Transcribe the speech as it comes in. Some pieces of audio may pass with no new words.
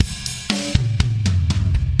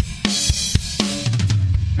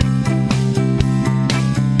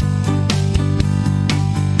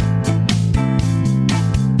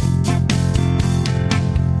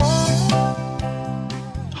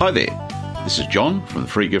Hi there, this is John from the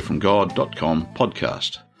freegiftfromgod.com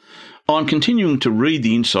podcast. I'm continuing to read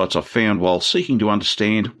the insights I've found while seeking to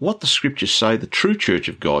understand what the scriptures say the true Church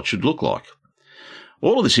of God should look like.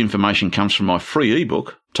 All of this information comes from my free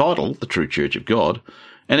ebook titled The True Church of God,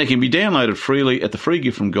 and it can be downloaded freely at the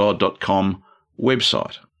freegiftfromgod.com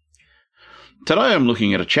website. Today I'm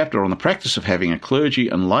looking at a chapter on the practice of having a clergy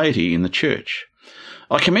and laity in the church.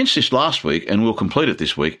 I commenced this last week and will complete it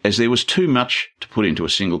this week as there was too much to put into a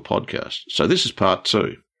single podcast. So this is part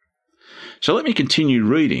 2. So let me continue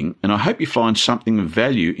reading, and I hope you find something of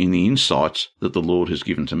value in the insights that the Lord has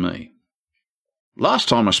given to me. Last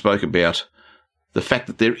time I spoke about the fact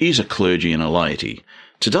that there is a clergy and a laity.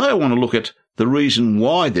 Today I want to look at the reason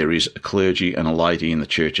why there is a clergy and a laity in the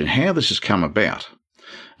church and how this has come about.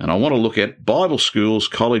 And I want to look at Bible schools,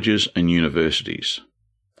 colleges and universities.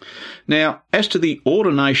 Now, as to the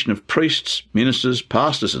ordination of priests, ministers,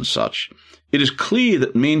 pastors and such, it is clear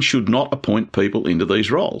that men should not appoint people into these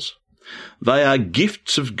roles. They are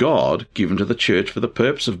gifts of God given to the church for the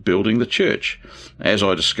purpose of building the church, as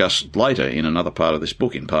I discuss later in another part of this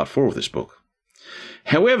book, in part 4 of this book.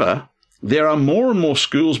 However, there are more and more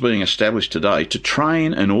schools being established today to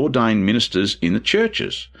train and ordain ministers in the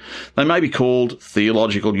churches. They may be called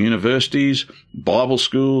theological universities, Bible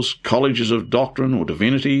schools, colleges of doctrine or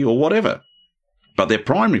divinity or whatever. But their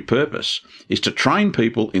primary purpose is to train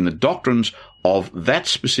people in the doctrines of that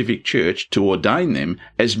specific church to ordain them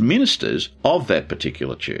as ministers of that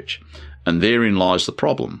particular church. And therein lies the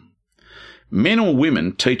problem. Men or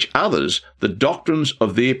women teach others the doctrines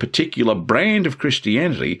of their particular brand of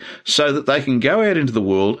Christianity so that they can go out into the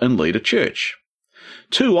world and lead a church.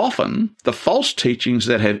 Too often, the false teachings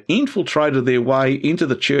that have infiltrated their way into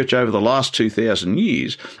the church over the last 2,000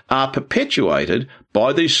 years are perpetuated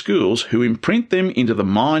by these schools who imprint them into the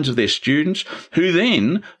minds of their students, who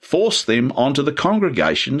then force them onto the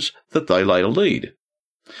congregations that they later lead.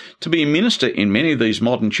 To be a minister in many of these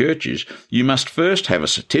modern churches, you must first have a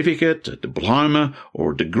certificate, a diploma,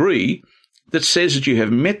 or a degree that says that you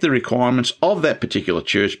have met the requirements of that particular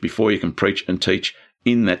church before you can preach and teach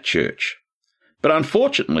in that church. But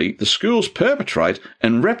unfortunately, the schools perpetrate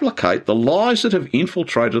and replicate the lies that have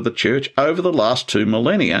infiltrated the church over the last 2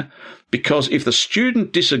 millennia, because if the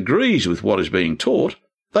student disagrees with what is being taught,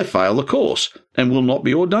 they fail the course and will not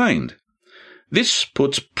be ordained. This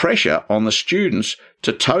puts pressure on the students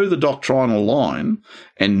to toe the doctrinal line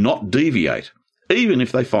and not deviate, even if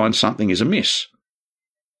they find something is amiss.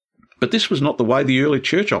 But this was not the way the early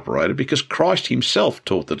church operated, because Christ himself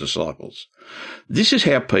taught the disciples. This is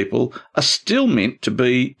how people are still meant to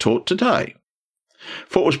be taught today.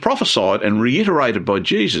 For it was prophesied and reiterated by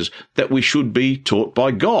Jesus that we should be taught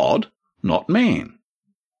by God, not man.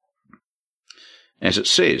 As it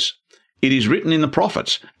says, "It is written in the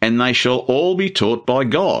prophets, and they shall all be taught by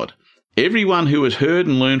God. Everyone who has heard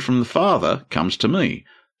and learned from the Father comes to me."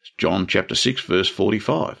 John chapter 6, verse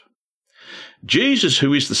 45. Jesus,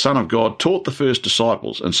 who is the Son of God, taught the first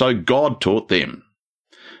disciples, and so God taught them.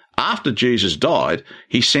 After Jesus died,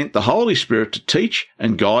 he sent the Holy Spirit to teach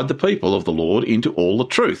and guide the people of the Lord into all the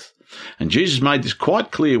truth. And Jesus made this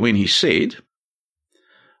quite clear when he said,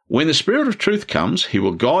 "When the Spirit of truth comes, he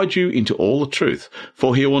will guide you into all the truth,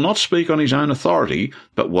 for he will not speak on his own authority,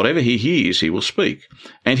 but whatever he hears he will speak,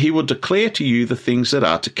 and he will declare to you the things that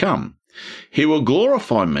are to come. He will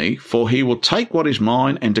glorify me, for he will take what is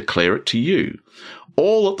mine and declare it to you.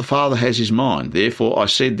 All that the Father has is mine, therefore I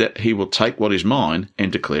said that he will take what is mine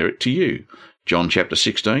and declare it to you." John chapter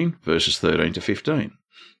 16, verses 13 to 15.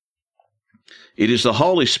 It is the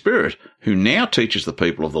Holy Spirit who now teaches the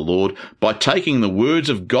people of the Lord by taking the words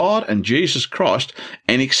of God and Jesus Christ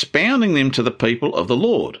and expounding them to the people of the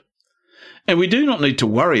Lord. And we do not need to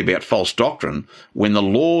worry about false doctrine when the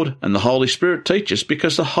Lord and the Holy Spirit teach us,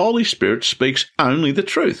 because the Holy Spirit speaks only the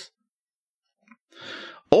truth.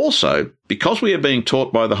 Also, because we are being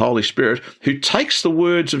taught by the Holy Spirit, who takes the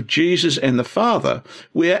words of Jesus and the Father,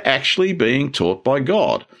 we are actually being taught by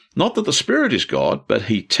God. Not that the Spirit is God, but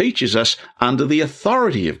he teaches us under the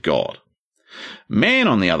authority of God. Man,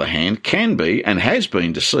 on the other hand, can be and has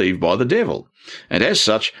been deceived by the devil, and as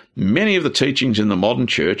such, many of the teachings in the modern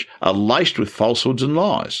church are laced with falsehoods and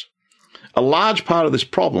lies. A large part of this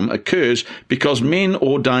problem occurs because men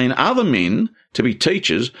ordain other men to be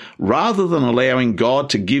teachers rather than allowing God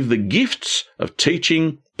to give the gifts of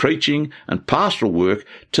teaching, preaching, and pastoral work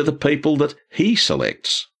to the people that he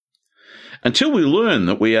selects. Until we learn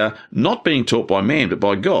that we are not being taught by man but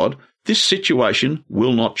by God, this situation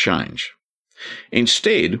will not change.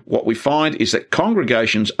 Instead, what we find is that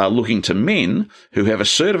congregations are looking to men who have a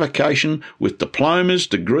certification with diplomas,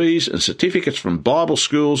 degrees and certificates from Bible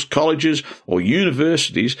schools, colleges or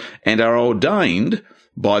universities and are ordained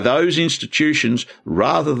by those institutions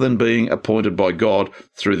rather than being appointed by God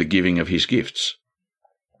through the giving of his gifts.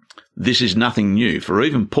 This is nothing new, for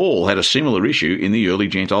even Paul had a similar issue in the early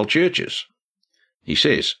Gentile churches. He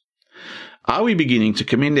says, "Are we beginning to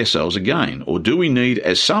commend ourselves again, or do we need,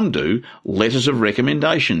 as some do, letters of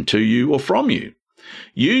recommendation to you or from you?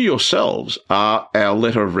 You yourselves are our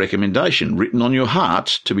letter of recommendation, written on your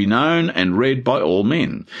hearts to be known and read by all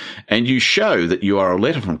men. And you show that you are a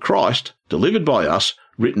letter from Christ, delivered by us,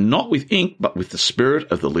 written not with ink, but with the Spirit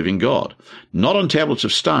of the living God, not on tablets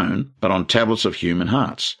of stone, but on tablets of human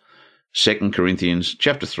hearts." 2 Corinthians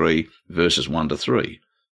chapter 3, verses 1 to 3.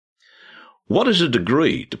 What is a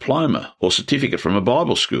degree, diploma, or certificate from a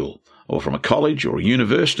Bible school, or from a college or a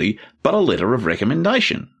university, but a letter of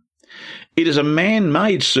recommendation? It is a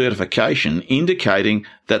man-made certification indicating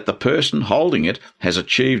that the person holding it has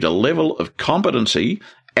achieved a level of competency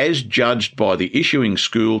as judged by the issuing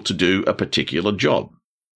school to do a particular job.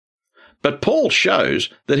 But Paul shows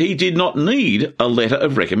that he did not need a letter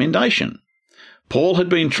of recommendation. Paul had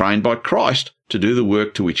been trained by Christ to do the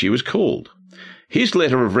work to which he was called. His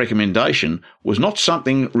letter of recommendation was not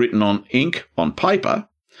something written on ink on paper,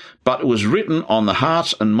 but it was written on the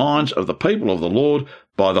hearts and minds of the people of the Lord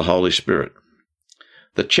by the Holy Spirit.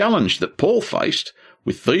 The challenge that Paul faced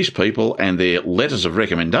with these people and their letters of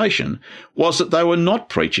recommendation was that they were not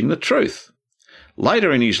preaching the truth.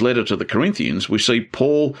 Later in his letter to the Corinthians, we see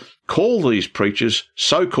Paul call these preachers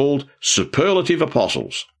so-called superlative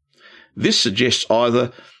apostles. This suggests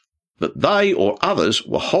either that they or others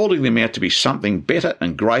were holding them out to be something better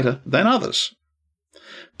and greater than others.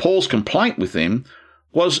 Paul's complaint with them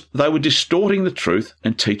was they were distorting the truth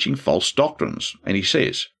and teaching false doctrines, and he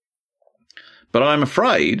says, "But I am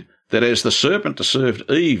afraid that as the serpent deceived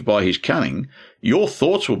Eve by his cunning, your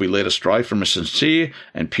thoughts will be led astray from a sincere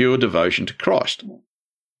and pure devotion to Christ.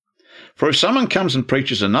 For if someone comes and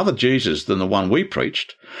preaches another Jesus than the one we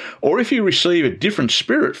preached, or if you receive a different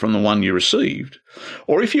spirit from the one you received,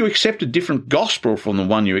 or if you accept a different gospel from the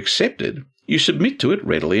one you accepted, you submit to it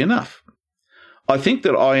readily enough. I think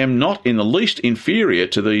that I am not in the least inferior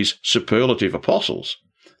to these superlative apostles.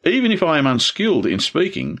 Even if I am unskilled in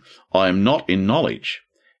speaking, I am not in knowledge.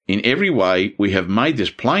 In every way we have made this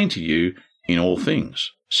plain to you in all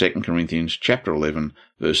things." 2 Corinthians chapter 11,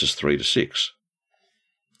 verses 3 to 6.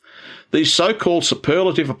 These so-called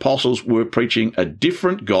superlative apostles were preaching a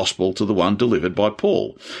different gospel to the one delivered by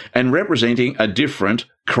Paul, and representing a different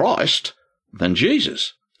Christ than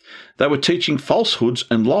Jesus. They were teaching falsehoods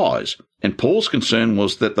and lies, and Paul's concern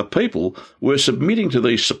was that the people were submitting to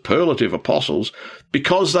these superlative apostles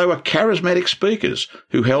because they were charismatic speakers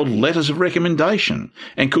who held letters of recommendation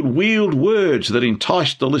and could wield words that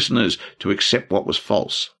enticed the listeners to accept what was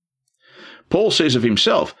false. Paul says of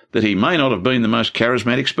himself that he may not have been the most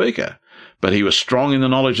charismatic speaker, but he was strong in the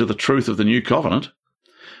knowledge of the truth of the new covenant.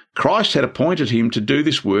 Christ had appointed him to do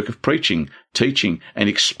this work of preaching, teaching, and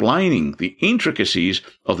explaining the intricacies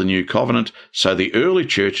of the new covenant so the early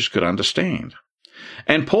churches could understand.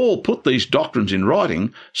 And Paul put these doctrines in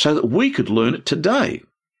writing so that we could learn it today.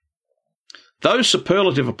 Those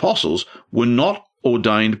superlative apostles were not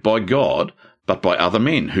ordained by God, but by other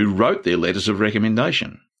men who wrote their letters of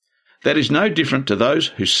recommendation. That is no different to those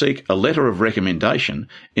who seek a letter of recommendation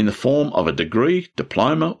in the form of a degree,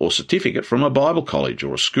 diploma, or certificate from a Bible college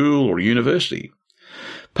or a school or a university.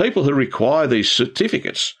 People who require these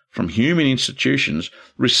certificates from human institutions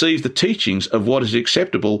receive the teachings of what is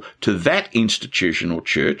acceptable to that institution or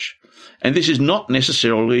church, and this is not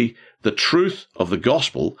necessarily the truth of the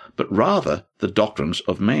gospel, but rather the doctrines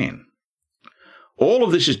of man. All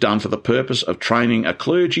of this is done for the purpose of training a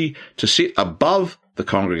clergy to sit above the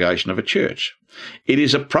congregation of a church. It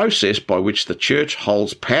is a process by which the church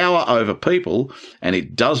holds power over people, and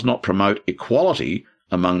it does not promote equality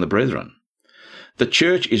among the brethren. The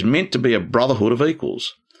church is meant to be a brotherhood of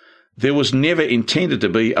equals. There was never intended to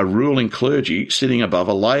be a ruling clergy sitting above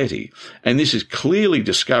a laity, and this is clearly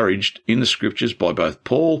discouraged in the Scriptures by both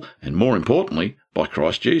Paul and, more importantly, by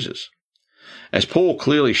Christ Jesus. As Paul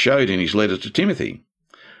clearly showed in his letter to Timothy,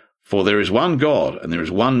 "For there is one God, and there is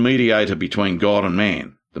one mediator between God and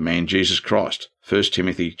man, the man Jesus Christ." 1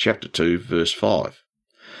 Timothy chapter 2, verse 5.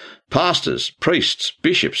 Pastors, priests,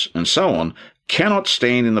 bishops, and so on cannot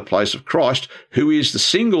stand in the place of Christ, who is the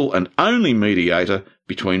single and only mediator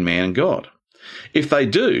between man and God. If they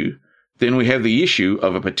do, then we have the issue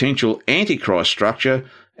of a potential antichrist structure,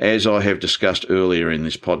 as I have discussed earlier in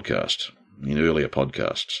this podcast, in earlier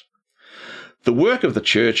podcasts. The work of the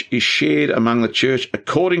church is shared among the church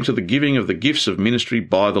according to the giving of the gifts of ministry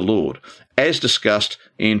by the Lord, as discussed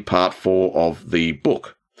in part 4 of the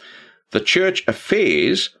book. The church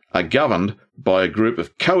affairs are governed by a group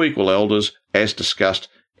of co-equal elders, as discussed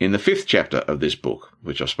in the 5th chapter of this book,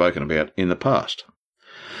 which I've spoken about in the past.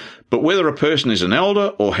 But whether a person is an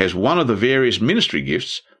elder or has one of the various ministry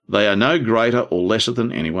gifts, they are no greater or lesser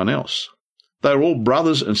than anyone else. They are all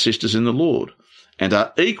brothers and sisters in the Lord, and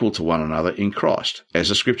are equal to one another in Christ, as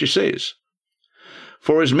the Scripture says.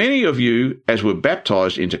 For as many of you as were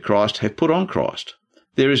baptized into Christ have put on Christ.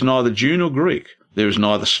 There is neither Jew nor Greek, there is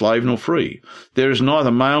neither slave nor free, there is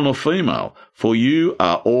neither male nor female, for you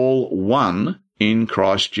are all one in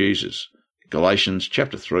Christ Jesus. Galatians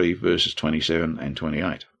chapter 3, verses 27 and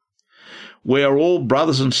 28. We are all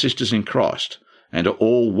brothers and sisters in Christ, and are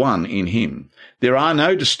all one in him. There are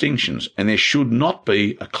no distinctions, and there should not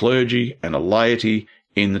be a clergy and a laity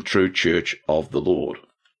in the true church of the Lord.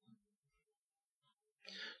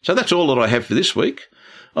 So that's all that I have for this week.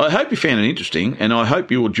 I hope you found it interesting, and I hope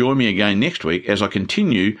you will join me again next week as I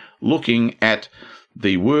continue looking at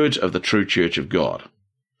the words of the true church of God.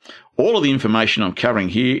 All of the information I'm covering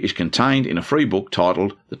here is contained in a free book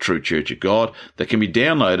titled The True Church of God that can be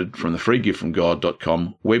downloaded from the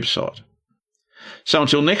freegiftfromgod.com website. So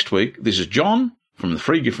until next week, this is John from the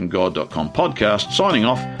freegiftfromgod.com podcast signing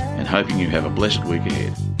off and hoping you have a blessed week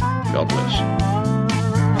ahead. God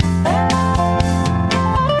bless.